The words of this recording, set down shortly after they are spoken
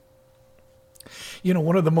You know,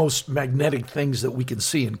 one of the most magnetic things that we can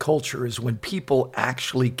see in culture is when people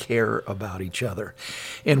actually care about each other.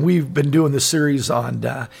 And we've been doing this series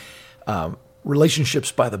on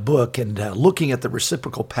relationships by the book and looking at the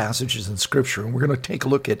reciprocal passages in Scripture. And we're going to take a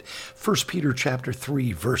look at 1 Peter chapter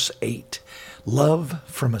 3, verse 8. Love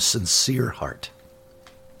from a sincere heart.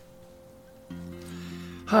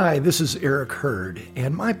 Hi, this is Eric Hurd,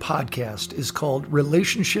 and my podcast is called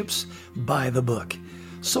Relationships by the Book.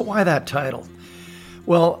 So why that title?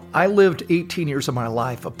 Well, I lived 18 years of my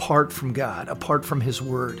life apart from God, apart from His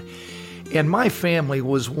Word. And my family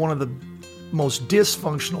was one of the most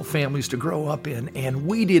dysfunctional families to grow up in, and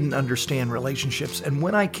we didn't understand relationships. And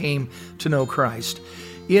when I came to know Christ,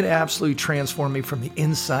 it absolutely transformed me from the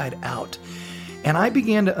inside out. And I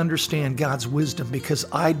began to understand God's wisdom because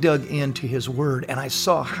I dug into His Word and I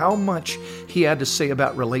saw how much He had to say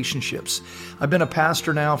about relationships. I've been a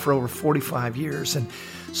pastor now for over 45 years, and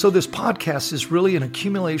so this podcast is really an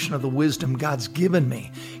accumulation of the wisdom God's given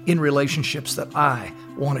me in relationships that I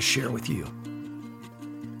want to share with you.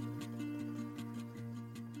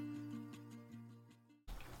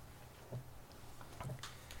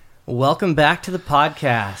 Welcome back to the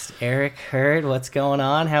podcast. Eric Hurd, what's going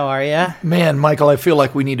on? How are you? Man, Michael, I feel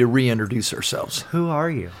like we need to reintroduce ourselves. Who are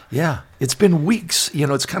you? Yeah, it's been weeks. You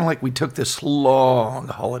know, it's kind of like we took this long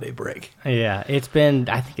holiday break. Yeah, I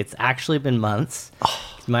think it's actually been months.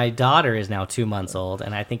 My daughter is now 2 months old,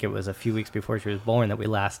 and I think it was a few weeks before she was born that we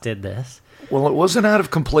last did this. Well, it wasn't out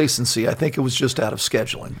of complacency. I think it was just out of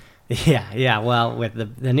scheduling. Yeah. Well, with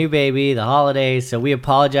the new baby, the holidays, so we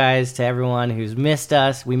apologize to everyone who's missed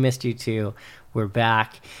us. We missed you too. We're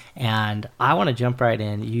back, and I want to jump right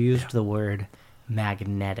in. You used the word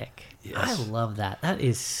magnetic. Yes. I love that. That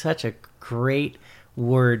is such a great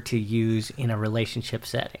word to use in a relationship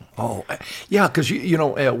setting. Oh, yeah, because, you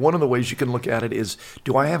know, one of the ways you can look at it is,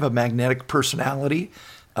 do I have a magnetic personality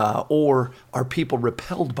or are people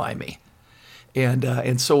repelled by me?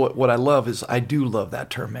 And so what I love is I do love that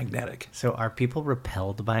term magnetic. So are people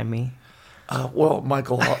repelled by me? Well,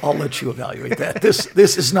 Michael, I'll let you evaluate that.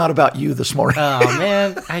 This is not about you this morning. Oh,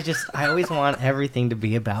 man, I always want everything to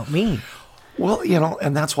be about me. Well, you know,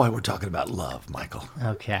 and that's why we're talking about love, Michael.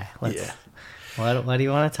 Okay, Yeah. What do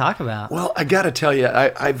you want to talk about? Well, I got to tell you,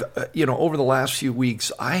 I've over the last few weeks,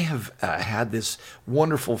 I have had this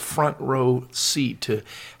wonderful front row seat to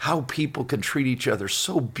how people can treat each other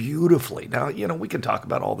so beautifully. Now, you know, we can talk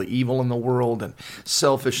about all the evil in the world and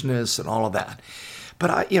selfishness and all of that. But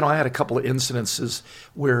I had a couple of incidences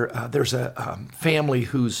where there's a family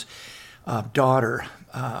whose daughter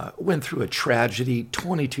went through a tragedy,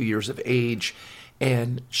 22 years of age,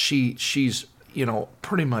 and she's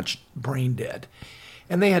pretty much brain dead.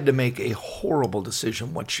 And they had to make a horrible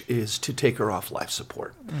decision, which is to take her off life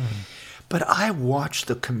support. But I watched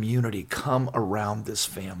the community come around this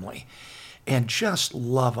family and just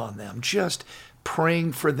love on them, just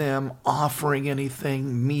praying for them, offering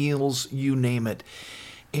anything, meals, you name it.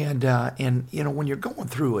 And when you're going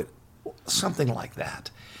through it, something like that,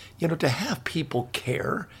 to have people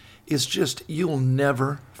care is just, you'll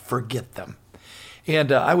never forget them.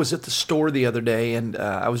 And I was at the store the other day, and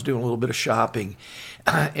I was doing a little bit of shopping,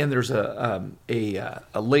 and there's a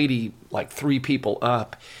lady, like 3 people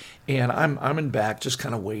up, and I'm in back, just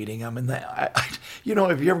kind of waiting. I'm in the, have you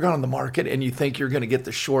ever gone on the market and you think you're going to get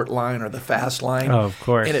the short line or the fast line? Oh, of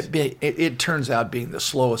course. And it turns out being the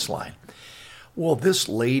slowest line. Well, this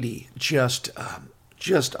lady just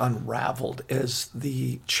unraveled as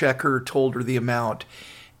the checker told her the amount,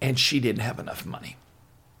 and she didn't have enough money.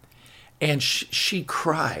 And she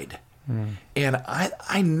cried. And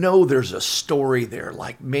I know there's a story there,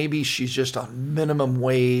 like maybe she's just on minimum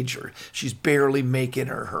wage or she's barely making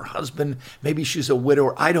it, or her husband, maybe she's a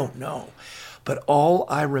widower, I don't know. But all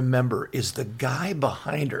I remember is the guy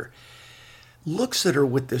behind her looks at her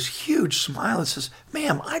with this huge smile and says,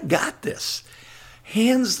 "Ma'am, I got this."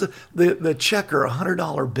 Hands the checker a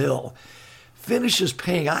 $100 bill, finishes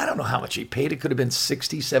paying, I don't know how much he paid, it could have been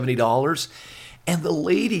 $60, $70. And the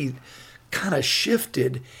lady kind of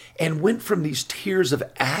shifted and went from these tears of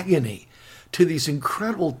agony to these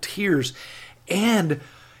incredible tears, and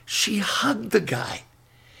she hugged the guy.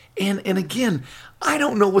 And again, I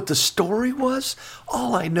don't know what the story was.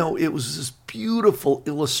 All I know, it was this beautiful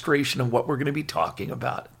illustration of what we're going to be talking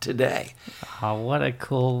about today. Oh, what a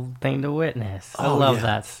cool thing to witness. I love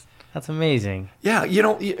that. That's amazing. Yeah,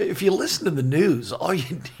 if you listen to the news, all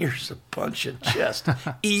you hear is a bunch of just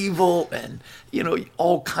evil and,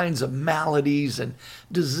 all kinds of maladies and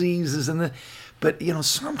diseases. But,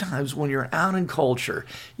 sometimes when you're out in culture,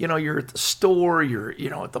 you're at the store, you're,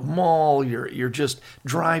 at the mall, you're just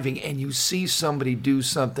driving and you see somebody do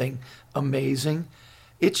something amazing.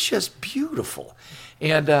 It's just beautiful.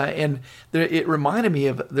 And it reminded me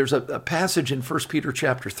of, there's a passage in 1 Peter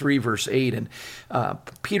chapter 3, verse 8, and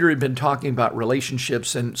Peter had been talking about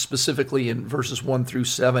relationships, and specifically in verses 1 through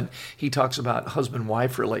 7, he talks about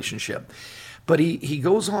husband-wife relationship. But he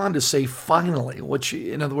goes on to say finally, which,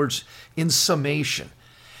 in other words, in summation.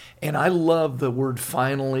 And I love the word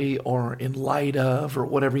finally, or in light of, or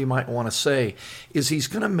whatever you might want to say, is he's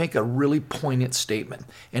going to make a really poignant statement.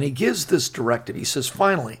 And he gives this directive. He says,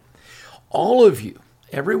 finally, all of you,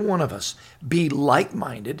 every one of us, be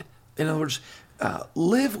like-minded. In other words,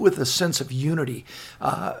 live with a sense of unity.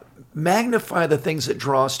 Magnify the things that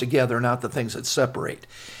draw us together, not the things that separate.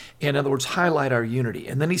 In other words, highlight our unity.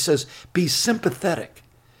 And then he says, be sympathetic,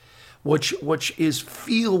 which is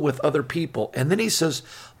feel with other people. And then he says,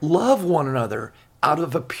 love one another out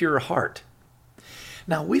of a pure heart.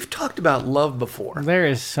 Now, we've talked about love before. There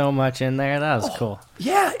is so much in there. That was cool.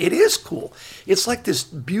 Yeah, it is cool. It's like this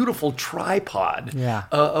beautiful tripod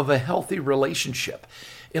of a healthy relationship.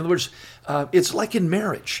 In other words, it's like in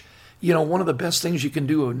marriage. One of the best things you can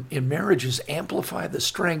do in marriage is amplify the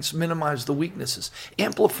strengths, minimize the weaknesses.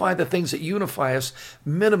 Amplify the things that unify us,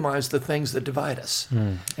 minimize the things that divide us.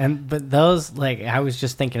 But those, I was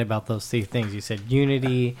just thinking about those three things. You said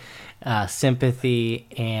unity, sympathy,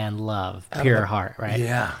 and love, pure heart, right?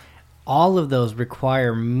 Yeah. All of those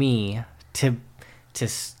require me to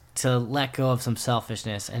let go of some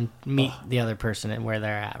selfishness and meet the other person and where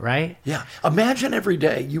they're at, right? Yeah. Imagine every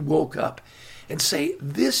day you woke up and say,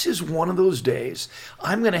 this is one of those days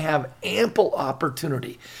I'm going to have ample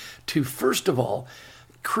opportunity to, first of all,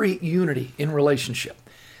 create unity in relationship.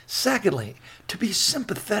 Secondly, to be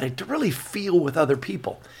sympathetic, to really feel with other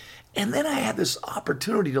people. And then I had this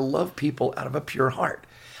opportunity to love people out of a pure heart.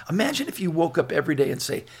 Imagine if you woke up every day and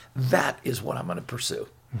say, that is what I'm going to pursue.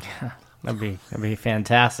 Yeah, that'd be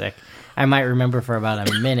fantastic. I might remember for about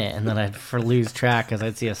a minute, and then I'd lose track because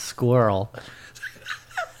I'd see a squirrel.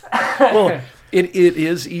 Well, it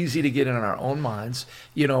is easy to get in our own minds.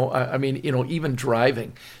 Even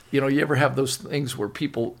driving. You ever have those things where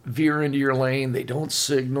people veer into your lane, they don't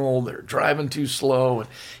signal, they're driving too slow, and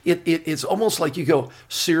it's almost like you go,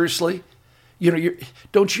 seriously?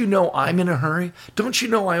 Don't you know I'm in a hurry? Don't you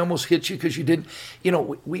know I almost hit you because you didn't?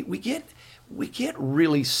 We get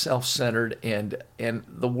really self-centered, and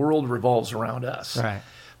the world revolves around us. Right.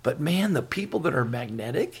 But man, the people that are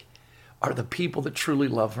magnetic are the people that truly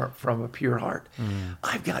love from a pure heart.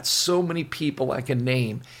 I've got so many people I can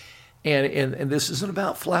name, and this isn't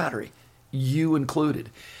about flattery, you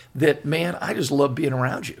included, that, man, I just love being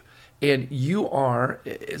around you. And you are,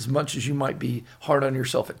 as much as you might be hard on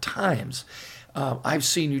yourself at times, I've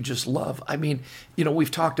seen you just love. I mean,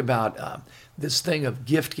 we've talked about this thing of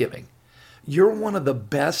gift giving. You're one of the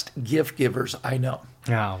best gift givers I know.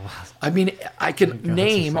 Oh, I mean, I can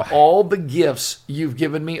name all the gifts you've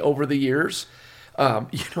given me over the years. I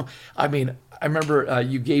remember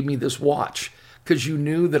you gave me this watch because you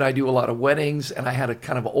knew that I do a lot of weddings, and I had a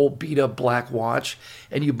kind of old beat-up black watch,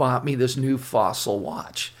 and you bought me this new Fossil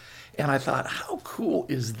watch. And I thought, how cool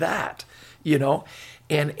is that?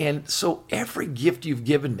 And so every gift you've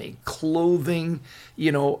given me, clothing,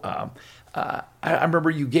 I remember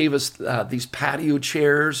you gave us these patio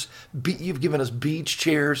chairs. You've given us beach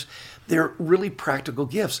chairs. They're really practical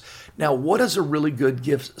gifts. Now, what does a really good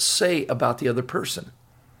gift say about the other person?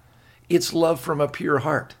 It's love from a pure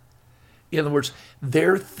heart. In other words,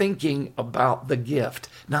 they're thinking about the gift,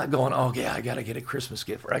 not going, oh, yeah, I got to get a Christmas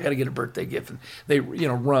gift, or I got to get a birthday gift. And they,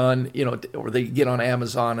 run, or they get on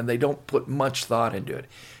Amazon, and they don't put much thought into it.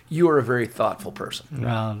 You are a very thoughtful person.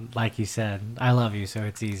 Well, like you said, I love you, so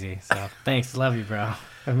it's easy. So thanks. Love you, bro.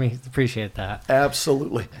 Appreciate that.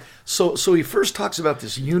 Absolutely. So he first talks about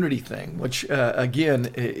this unity thing, which,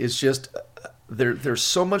 again, is just... There's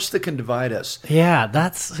so much that can divide us. Yeah,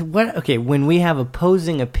 that's what. Okay, when we have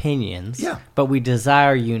opposing opinions, but we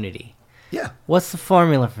desire unity. Yeah. What's the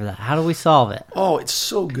formula for that? How do we solve it? Oh, it's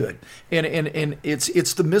so good, and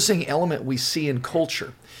it's the missing element we see in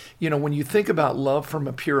culture. When you think about love from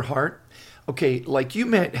a pure heart, okay, like you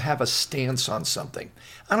might have a stance on something.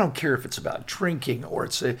 I don't care if it's about drinking or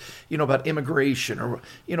it's about immigration or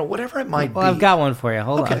whatever it might be. Well, I've got one for you.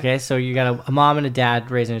 Hold on. Okay, so you got a mom and a dad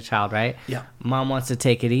raising a child, right? Yeah. Mom wants to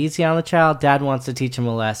take it easy on the child. Dad wants to teach him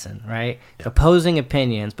a lesson, right? Yeah. Opposing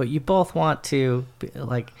opinions, but you both want to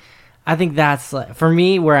I think that's for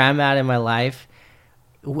me where I'm at in my life.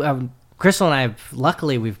 Crystal and I,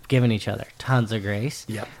 luckily, we've given each other tons of grace.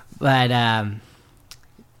 Yep. But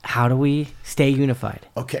how do we stay unified?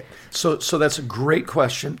 Okay, so that's a great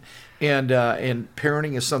question, and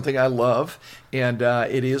parenting is something I love, and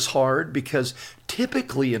it is hard because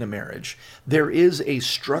typically in a marriage there is a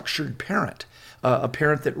structured parent. A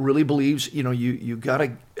parent that really believes, you got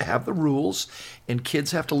to have the rules, and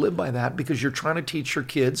kids have to live by that because you're trying to teach your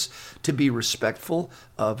kids to be respectful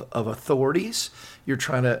of authorities. You're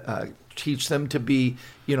trying to teach them to be,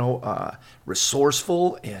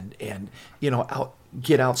 resourceful and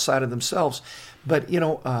get outside of themselves. But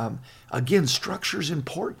again, structure is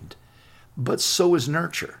important, but so is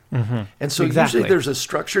nurture. Mm-hmm. And so usually there's a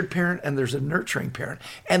structured parent and there's a nurturing parent,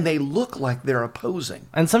 and they look like they're opposing.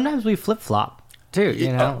 And sometimes we flip-flop too,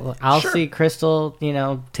 I'll sure. see Crystal,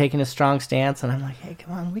 taking a strong stance, and I'm like, hey,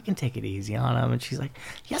 come on, we can take it easy on him. And she's like,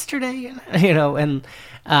 yesterday, and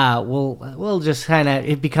we'll just kind of,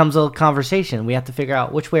 it becomes a conversation. We have to figure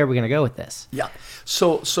out which way are we going to go with this. Yeah.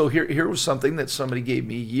 So here was something that somebody gave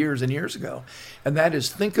me years and years ago, and that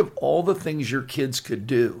is, think of all the things your kids could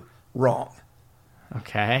do wrong.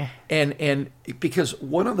 Okay. And because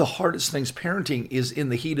one of the hardest things parenting is in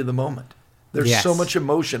the heat of the moment. There's Yes. so much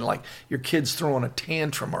emotion, like your kid's throwing a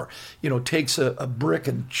tantrum, or takes a brick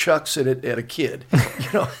and chucks it at a kid,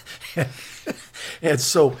 and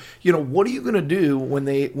so what are you going to do when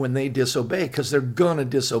they disobey? Because they're gonna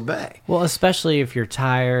disobey. Well, especially if you're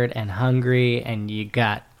tired and hungry and you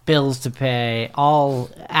got bills to pay, all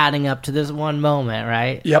adding up to this one moment,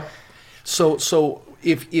 right? Yep. So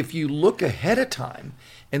if you look ahead of time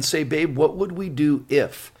and say, babe, what would we do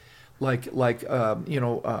if?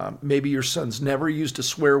 Maybe your son's never used a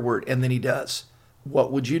swear word and then he does.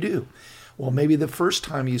 What would you do? Well, maybe the first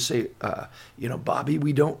time you say, Bobby,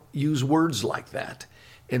 we don't use words like that.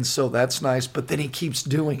 And so that's nice, but then he keeps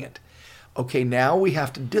doing it. Okay, now we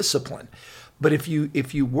have to discipline. But if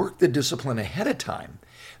you work the discipline ahead of time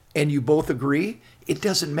and you both agree, it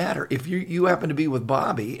doesn't matter. If you happen to be with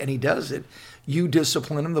Bobby and he does it, you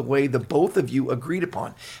discipline him the way the both of you agreed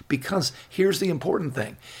upon. Because here's the important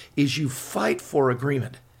thing, is you fight for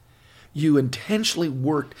agreement. You intentionally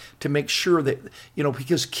work to make sure that,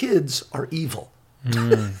 because kids are evil.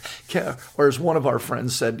 Or as one of our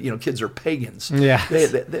friends said, kids are pagans. Yeah.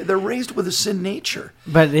 They're raised with a sin nature.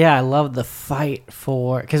 But yeah, I love the fight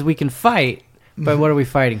for, because we can fight, but what are we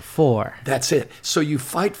fighting for? That's it. So you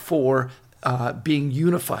fight for being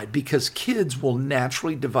unified, because kids will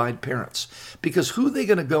naturally divide parents. Because who are they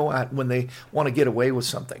going to go at when they want to get away with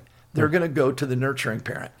something? They're going to go to the nurturing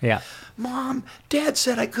parent. Yeah. Mom, Dad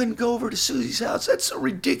said I couldn't go over to Susie's house. That's so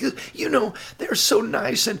ridiculous. They're so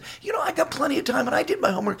nice, and I got plenty of time, and I did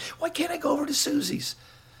my homework. Why can't I go over to Susie's?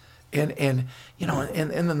 And then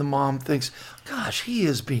the mom thinks, gosh, he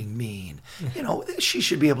is being mean. She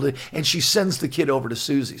should be able to, and she sends the kid over to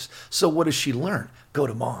Susie's. So what does she learn? Go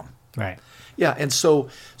to mom. Right. Yeah, and so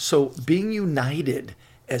being united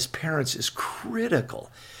as parents is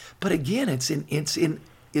critical. But again, it's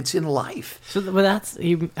in life. So, but that's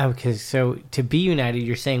okay. So to be united,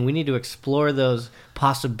 you're saying we need to explore those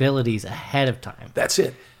possibilities ahead of time. That's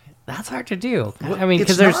it. That's hard to do. Well, I mean,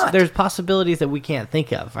 because there's possibilities that we can't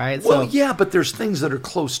think of, right? Well, yeah, but there's things that are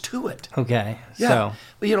close to it. Okay. Yeah.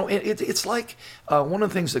 So it's like one of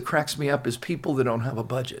the things that cracks me up is people that don't have a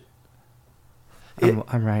budget.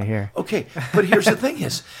 I'm right here. Okay, but here's the thing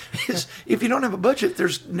is if you don't have a budget,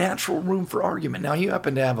 there's natural room for argument. Now, you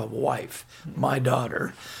happen to have a wife, my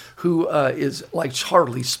daughter, who is like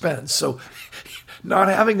hardly spends. So not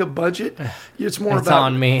having a budget, it's more It's about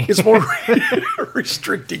on me. It's more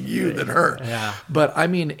restricting you than her. Yeah. But I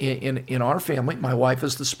mean, in our family, my wife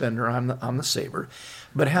is the spender, I'm the saver.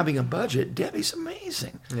 But having a budget, Debbie's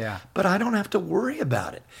amazing. Yeah. But I don't have to worry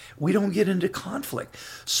about it. We don't get into conflict.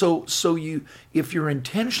 So if you're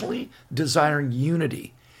intentionally desiring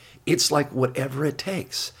unity, it's like whatever it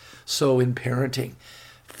takes. So in parenting,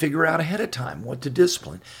 figure out ahead of time what to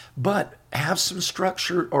discipline, but have some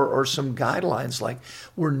structure or some guidelines. Like,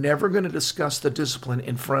 we're never going to discuss the discipline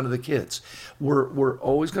in front of the kids. We're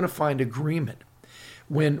always going to find agreement.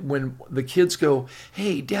 When the kids go,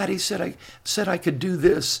 hey, Daddy said I could do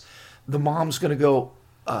this, the mom's going to go,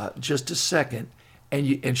 just a second,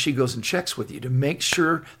 and she goes and checks with you to make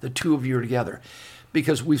sure the two of you are together.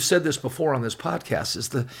 Because we've said this before on this podcast, is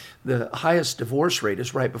the highest divorce rate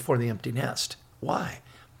is right before the empty nest. Why?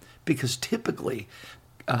 Because typically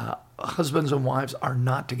husbands and wives are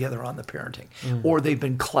not together on the parenting, or they've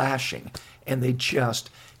been clashing, and they just,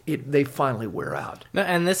 they finally wear out. No,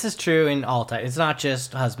 and this is true in all types. It's not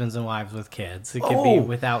just husbands and wives with kids. It could Oh. be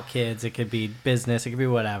without kids. It could be business. It could be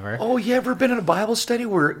whatever. Oh, you ever been in a Bible study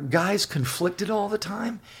where guys conflicted all the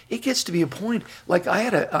time? It gets to be a point. Like I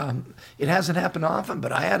had it hasn't happened often,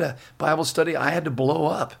 but I had a Bible study I had to blow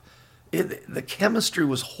up. The chemistry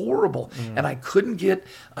was horrible, and I couldn't get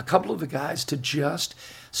a couple of the guys to just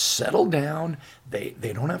settle down. They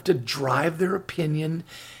don't have to drive their opinion,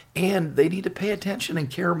 and they need to pay attention and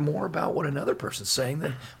care more about what another person's saying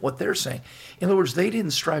than what they're saying. In other words, they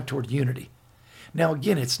didn't strive toward unity. Now,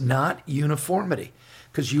 again, it's not uniformity,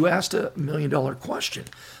 because you asked $1 million question.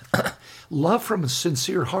 Love from a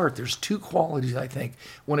sincere heart, there's two qualities, I think,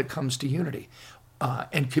 when it comes to unity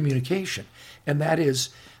and communication, and that is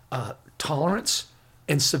tolerance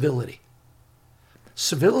and civility.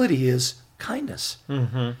 Civility is kindness.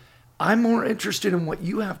 Mm-hmm. I'm more interested in what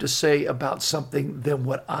you have to say about something than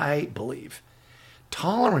what I believe.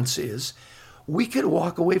 Tolerance is, we could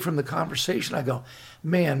walk away from the conversation. I go,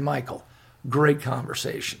 man, Michael, great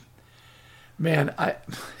conversation. Man,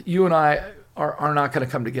 you and I are not going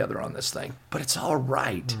to come together on this thing, but it's all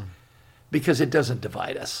right because it doesn't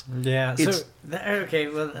divide us. Yeah. It's- Okay.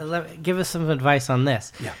 Well, give us some advice on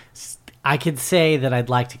this. Yeah. I could say that I'd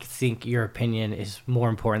like to think your opinion is more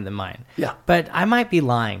important than mine. Yeah. But I might be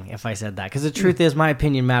lying if I said that, because the truth is my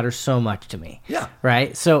opinion matters so much to me. Yeah.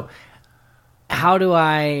 Right? So how do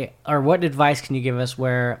what advice can you give us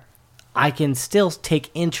where I can still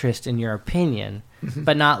take interest in your opinion,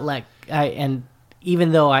 but not and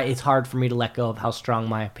even though it's hard for me to let go of how strong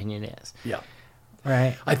my opinion is. Yeah.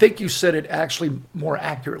 Right. I think you said it actually more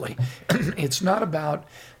accurately. It's not about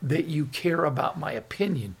that you care about my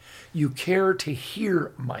opinion. You care to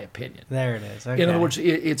hear my opinion. There it is. Okay. In other words,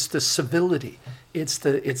 it's the civility, it's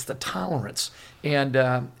the tolerance, and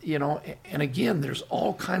and again, there's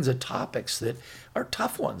all kinds of topics that are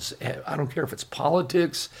tough ones. I don't care if it's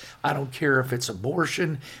politics, I don't care if it's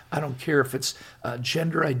abortion, I don't care if it's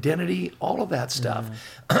gender identity, all of that stuff.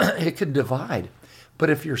 It can divide, but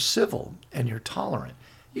if you're civil and you're tolerant,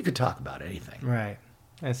 you could talk about anything. Right.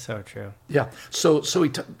 That's so true. Yeah. So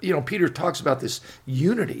Peter talks about this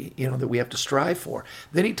unity, that we have to strive for.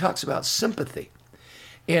 Then he talks about sympathy,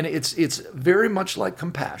 and it's very much like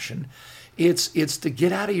compassion. It's to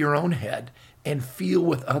get out of your own head and feel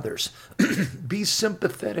with others, be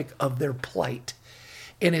sympathetic of their plight.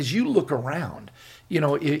 And as you look around,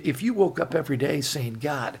 if you woke up every day saying,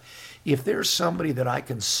 God, if there's somebody that I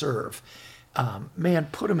can serve, man,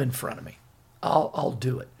 put them in front of me. I'll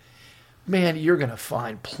do it. Man, you're going to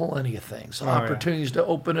find plenty of things, opportunities to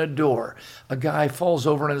open a door. A guy falls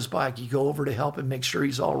over on his bike, you go over to help him, make sure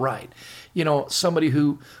he's all right. Somebody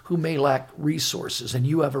who may lack resources and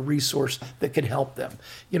you have a resource that could help them.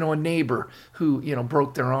 A neighbor who,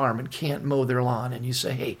 broke their arm and can't mow their lawn, and you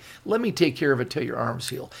say, hey, let me take care of it till your arm's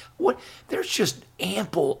healed. There's just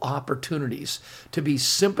ample opportunities to be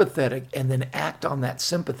sympathetic and then act on that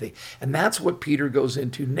sympathy. And that's what Peter goes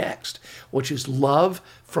into next, which is love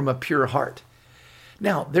from a pure heart.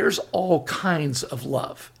 Now, there's all kinds of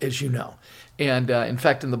love, as you know. And in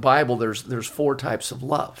fact, in the Bible, there's 4 types of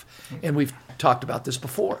love. And we've talked about this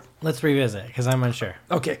before. Let's revisit, because I'm unsure.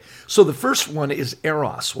 Okay, so the first one is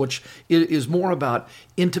eros, which is more about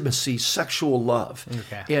intimacy, sexual love.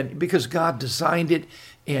 Okay. And because God designed it,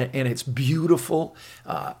 and it's beautiful,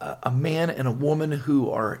 a man and a woman who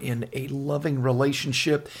are in a loving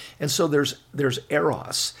relationship. And so there's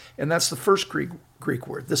eros, and that's the first Greek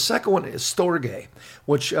word. The second one is storge,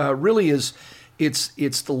 which really is,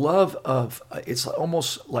 it's the love of, it's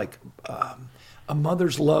almost like a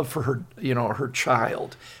mother's love for her, her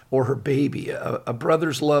child or her baby, a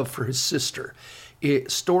brother's love for his sister.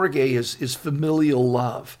 Storge is familial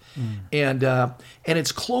love, and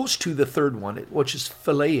it's close to the third one, which is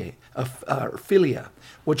philia,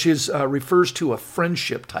 which is refers to a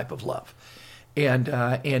friendship type of love, and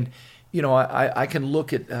I can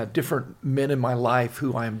look at different men in my life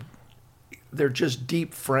who they're just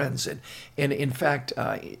deep friends, and in fact,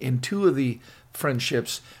 in 2 of the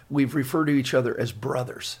friendships, we've referred to each other as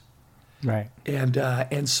brothers. Right.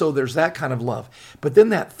 And so there's that kind of love. But then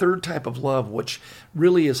that third type of love, which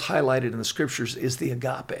really is highlighted in the scriptures, is the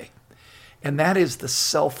agape. And that is the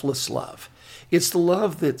selfless love. It's the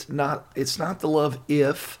love it's not the love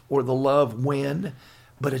if or the love when,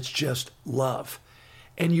 but it's just love.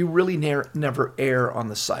 And you really never err on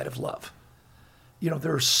the side of love.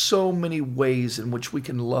 There are so many ways in which we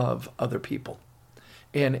can love other people.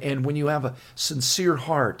 And when you have a sincere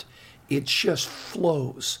heart, it just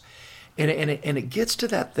flows. And it gets to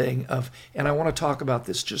that thing of, and I want to talk about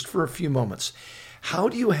this just for a few moments. How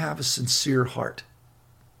do you have a sincere heart?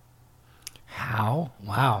 How?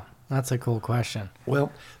 Wow. That's a cool question.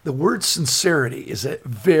 Well, the word sincerity is a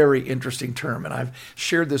very interesting term, and I've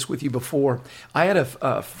shared this with you before. I had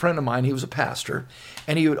a friend of mine, he was a pastor,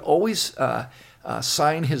 and he would always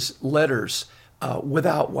sign his letters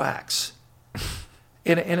without wax.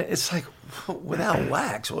 And it's like, without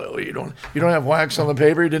wax? Well, you don't have wax on the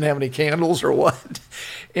paper? You didn't have any candles or what?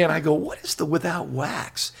 And I go, what is the without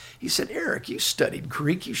wax? He said, Eric, you studied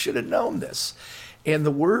Greek. You should have known this. And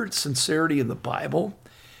the word sincerity in the Bible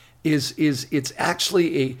it's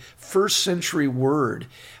actually a first century word.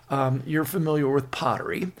 You're familiar with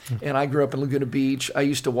pottery, and I grew up in Laguna Beach. I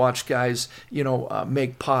used to watch guys,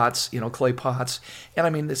 make pots, clay pots, and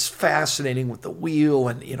I mean it's fascinating with the wheel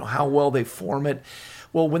and how well they form it.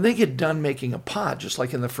 Well, when they get done making a pot, just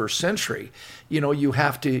like in the first century, you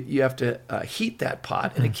have to heat that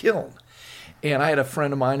pot in a kiln. And I had a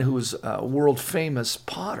friend of mine who was a world famous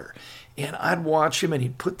potter. And I'd watch him, and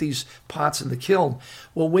he'd put these pots in the kiln.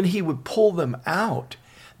 Well, when he would pull them out,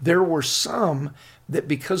 there were some that,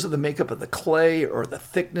 because of the makeup of the clay or the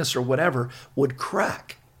thickness or whatever, would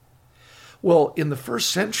crack. Well, in the first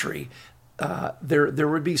century, there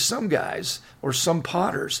would be some guys or some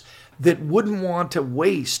potters that wouldn't want to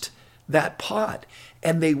waste that pot,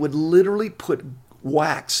 and they would literally put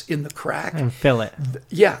wax in the crack and fill it.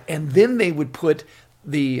 Yeah, and then they would put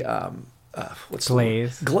the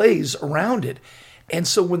glaze around it, and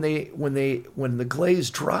so when the glaze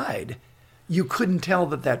dried, you couldn't tell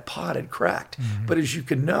that pot had cracked. Mm-hmm. But as you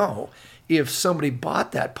can know, if somebody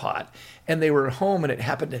bought that pot and they were at home and it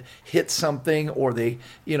happened to hit something, or they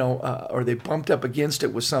bumped up against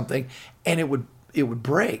it with something, and it would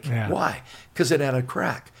break. Yeah. Why? Because it had a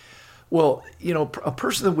crack. Well, a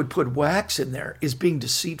person that would put wax in there is being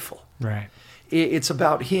deceitful. Right. It's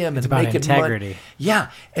about him. It's and about making integrity. Money. Yeah.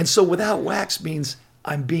 And so without wax means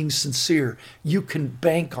I'm being sincere. You can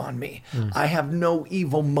bank on me. I have no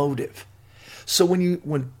evil motive. So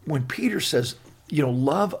when Peter says,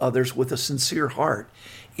 love others with a sincere heart,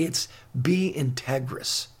 it's be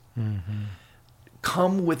integrous. Mm-hmm.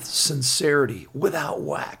 Come with sincerity, without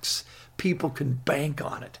wax. People can bank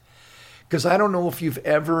on it. Because I don't know if you've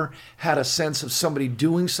ever had a sense of somebody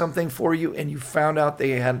doing something for you and you found out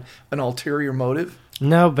they had an ulterior motive.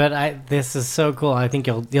 No, but this is so cool. I think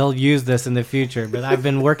you'll use this in the future. But I've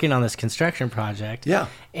been working on this construction project. Yeah.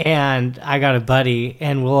 And I got a buddy,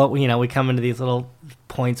 and we come into these little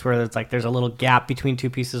points where it's like there's a little gap between two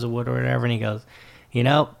pieces of wood or whatever, and he goes,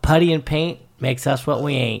 putty and paint makes us what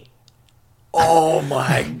we ain't. Oh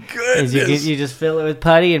my goodness! You just fill it with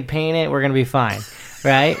putty and paint it. We're gonna be fine,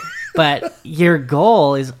 right? But your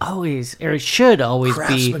goal is always, or it should always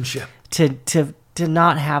be, to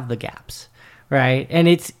not have the gaps, right? And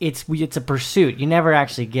it's a pursuit. You never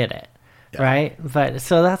actually get it, yeah. Right? But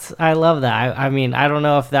so I love that. I mean, I don't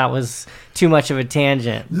know if that was too much of a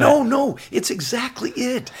tangent. No, it's exactly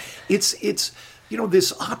it. It's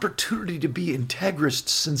this opportunity to be integrous,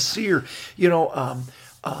 sincere.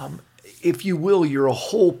 If you will, you're a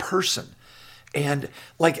whole person. And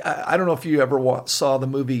I don't know if you ever saw the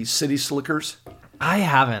movie City Slickers. I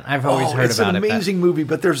haven't. I've always heard about it. It's an amazing movie,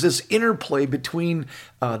 but there's this interplay between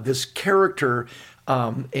this character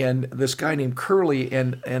and this guy named Curly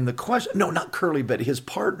and the question. No, not Curly, but his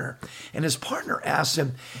partner. And his partner asks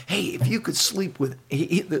him, "Hey, if you could sleep with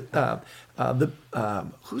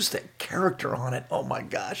who's that character on it? Oh my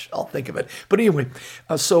gosh, I'll think of it." But anyway,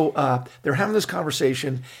 so they're having this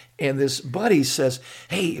conversation, and this buddy says,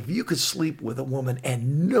 "Hey, if you could sleep with a woman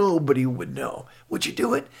and nobody would know, would you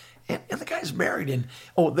do it?" And the guy's married, and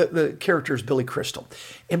the character is Billy Crystal.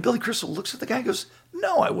 And Billy Crystal looks at the guy and goes,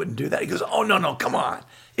 "No, I wouldn't do that." He goes, "Oh, no, come on.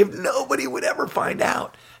 If nobody would ever find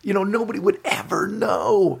out, nobody would ever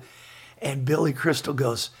know." And Billy Crystal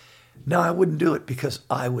goes, "No, I wouldn't do it because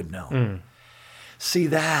I would know." Mm. See,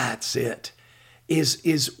 that's it.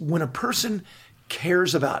 Is when a person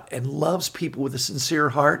cares about and loves people with a sincere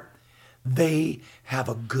heart, they have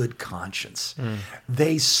a good conscience. Mm.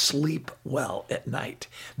 They sleep well at night.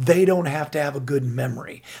 They don't have to have a good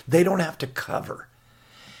memory. They don't have to cover.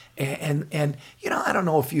 And I don't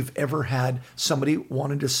know if you've ever had somebody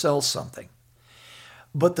wanting to sell something,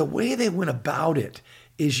 but the way they went about it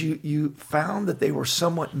is you found that they were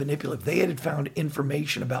somewhat manipulative. They had found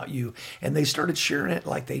information about you, and they started sharing it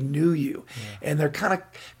like they knew you. Yeah. And they're kind of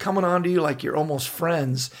coming on to you like you're almost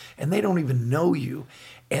friends, and they don't even know you.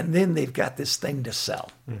 And then they've got this thing to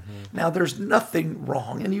sell. Mm-hmm. Now, there's nothing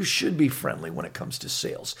wrong, and you should be friendly when it comes to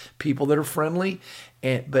sales. People that are friendly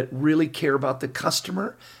but really care about the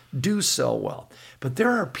customer do sell well. But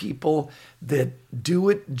there are people that do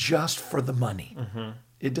it just for the money.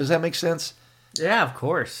 Mm-hmm. Does that make sense? Yeah, of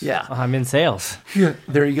course. Yeah. I'm in sales. Yeah,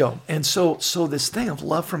 there you go. And so this thing of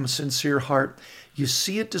love from a sincere heart, you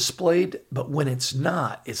see it displayed, but when it's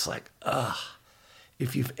not, it's like,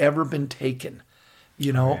 if you've ever been taken,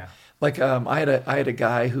 Yeah. like I had a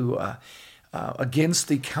guy who, against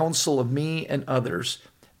the counsel of me and others,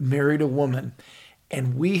 married a woman,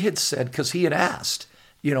 and we had said, because he had asked,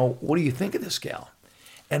 what do you think of this gal?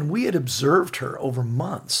 And we had observed her over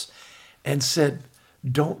months and said,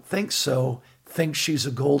 don't think so. Think she's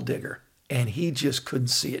a gold digger. And he just couldn't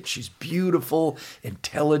see it. She's beautiful,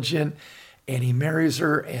 intelligent, and he marries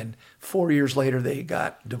her. And 4 years later, they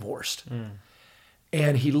got divorced.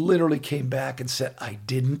 And he literally came back and said, I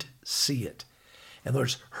didn't see it. In other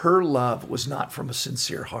words, her love was not from a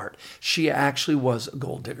sincere heart. She actually was a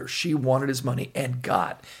gold digger. She wanted his money and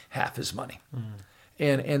got half his money.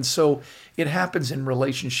 And so it happens in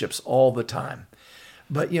relationships all the time.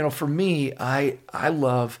 But, for me, I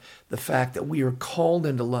love the fact that we are called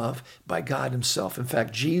into love by God himself. In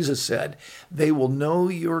fact, Jesus said, they will know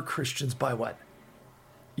you're Christians by what?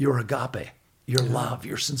 Your agape, your love,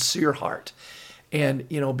 your sincere heart. And,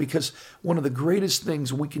 because one of the greatest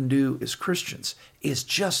things we can do as Christians is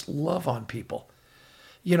just love on people.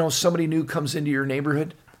 Somebody new comes into your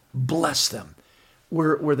neighborhood, bless them.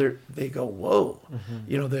 Where they go, whoa,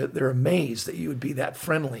 they're amazed that you would be that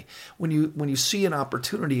friendly. When you see an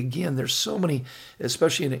opportunity, again, there's so many,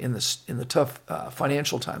 especially in the tough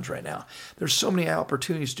financial times right now. There's so many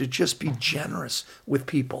opportunities to just be generous with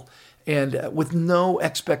people and with no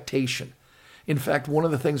expectation. In fact, one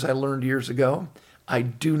of the things I learned years ago, I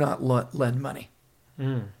do not lend money.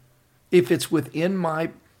 If it's within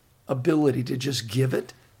my ability to just give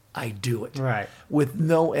it, I do it. Right. With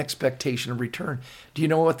no expectation of return. Do you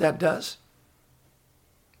know what that does?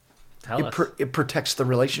 Tell us. It protects the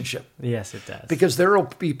relationship. Yes, it does. Because there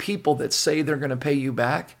will be people that say they're going to pay you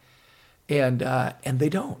back, and they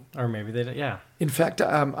don't. Or maybe they don't, yeah. In fact,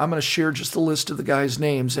 I'm going to share just a list of the guys'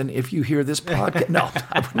 names, and if you hear this podcast, no,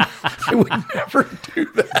 I would never do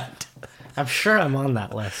that. I'm sure I'm on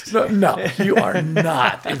that list. No, you are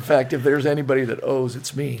not. In fact, if there's anybody that owes,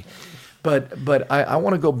 it's me. But I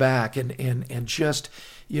want to go back and just,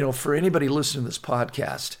 for anybody listening to this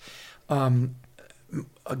podcast,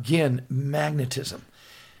 again, magnetism.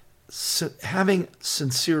 Having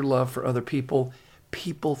sincere love for other people,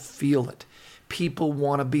 people feel it. People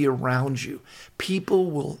want to be around you.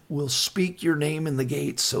 People will speak your name in the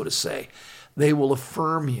gates, so to say. They will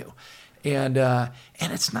affirm you. And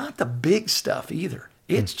it's not the big stuff either.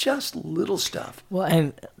 It's just little stuff. Well,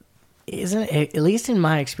 and isn't it, at least in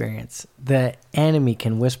my experience, the enemy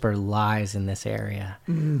can whisper lies in this area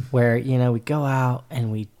where, we go out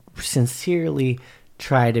and we sincerely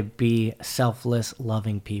try to be selfless,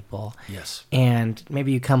 loving people. Yes. And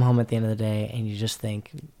maybe you come home at the end of the day and you just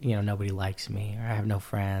think, nobody likes me or I have no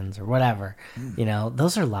friends or whatever.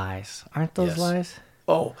 Those are lies. Aren't those lies?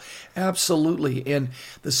 Oh, absolutely. And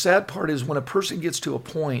the sad part is when a person gets to a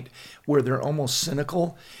point where they're almost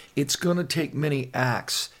cynical, it's going to take many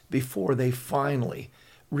acts before they finally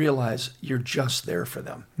realize you're just there for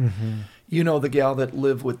them. The gal that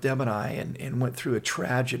lived with Deb and I and went through a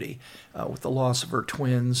tragedy with the loss of her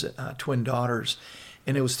twin daughters.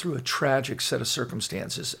 And it was through a tragic set of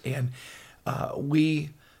circumstances. And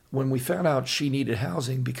when we found out she needed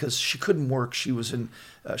housing because she couldn't work, she had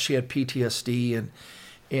PTSD,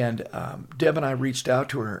 and Deb and I reached out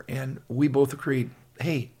to her, and we both agreed,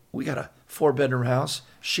 hey, we got a 4-bedroom house.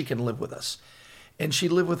 She can live with us. And she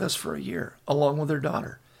lived with us for a year, along with her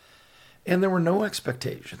daughter. And there were no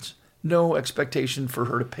expectations. No expectation for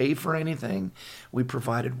her to pay for anything. We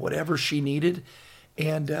provided whatever she needed.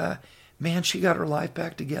 And, man, she got her life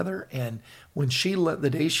back together. And when the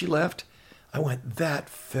day she left, I went, that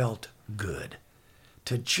felt good.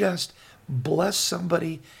 To just bless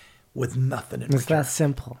somebody with nothing in return. It's that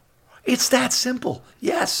simple. It's that simple,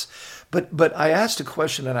 yes. But I asked a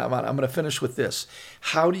question, and I'm going to finish with this.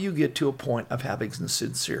 How do you get to a point of having a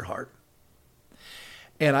sincere heart?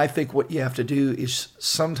 And I think what you have to do is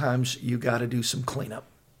sometimes you got to do some cleanup.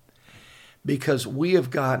 Because we have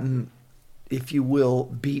gotten, if you will,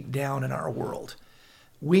 beat down in our world.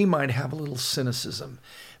 We might have a little cynicism.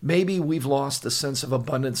 Maybe we've lost the sense of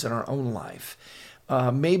abundance in our own life.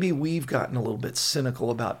 Maybe we've gotten a little bit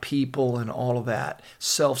cynical about people and all of that,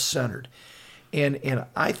 self-centered. And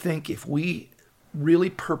I think if we really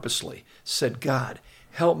purposely said, God,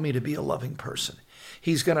 help me to be a loving person,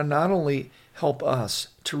 he's going to not only help us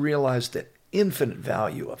to realize the infinite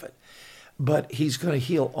value of it, but he's going to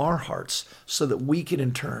heal our hearts so that we can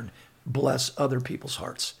in turn bless other people's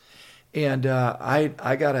hearts. And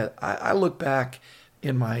I look back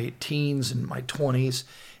in my teens and my 20s,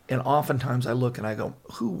 And oftentimes I look and I go,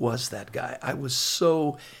 who was that guy? I was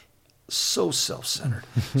so self-centered.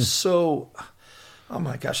 Oh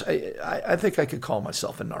my gosh, I think I could call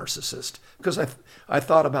myself a narcissist because I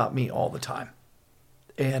thought about me all the time.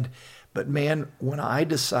 But man, when I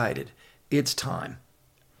decided it's time,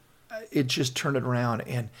 it just turned it around.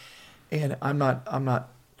 And I'm not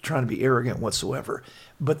trying to be arrogant whatsoever,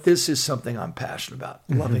 but this is something I'm passionate about,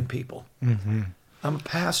 loving people. I'm a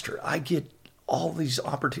pastor. I get all these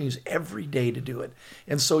opportunities every day to do it.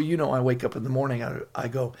 And so, I wake up in the morning, I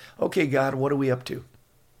go, okay, God, what are we up to?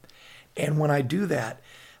 And when I do that,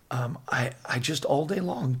 I just all day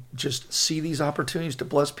long just see these opportunities to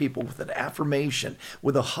bless people with an affirmation,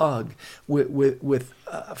 with a hug, with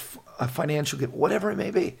a financial gift, whatever it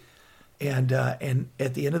may be. And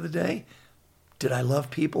at the end of the day, did I love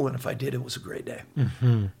people? And if I did, it was a great day.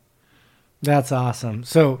 Mm-hmm. That's awesome.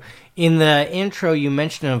 So in the intro, you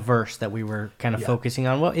mentioned a verse that we were kind of focusing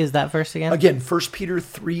on. What is that verse again? Again, 1 Peter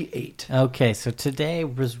 3:8. Okay, so today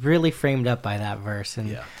was really framed up by that verse.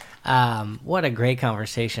 And what a great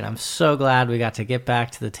conversation. I'm so glad we got to get back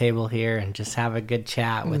to the table here and just have a good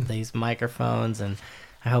chat with these microphones. And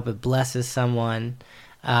I hope it blesses someone.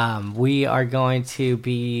 We are going to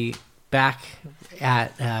be back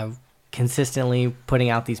at consistently putting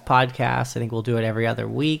out these podcasts. I think we'll do it every other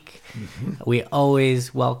week. We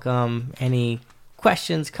always welcome any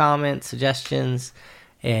questions, comments, suggestions.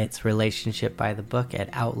 It's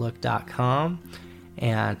relationshipbythebook@outlook.com.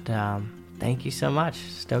 And thank you so much.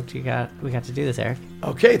 Stoked we got to do this, Eric.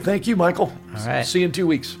 Okay, thank you, Michael. All right. See you in 2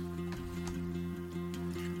 weeks.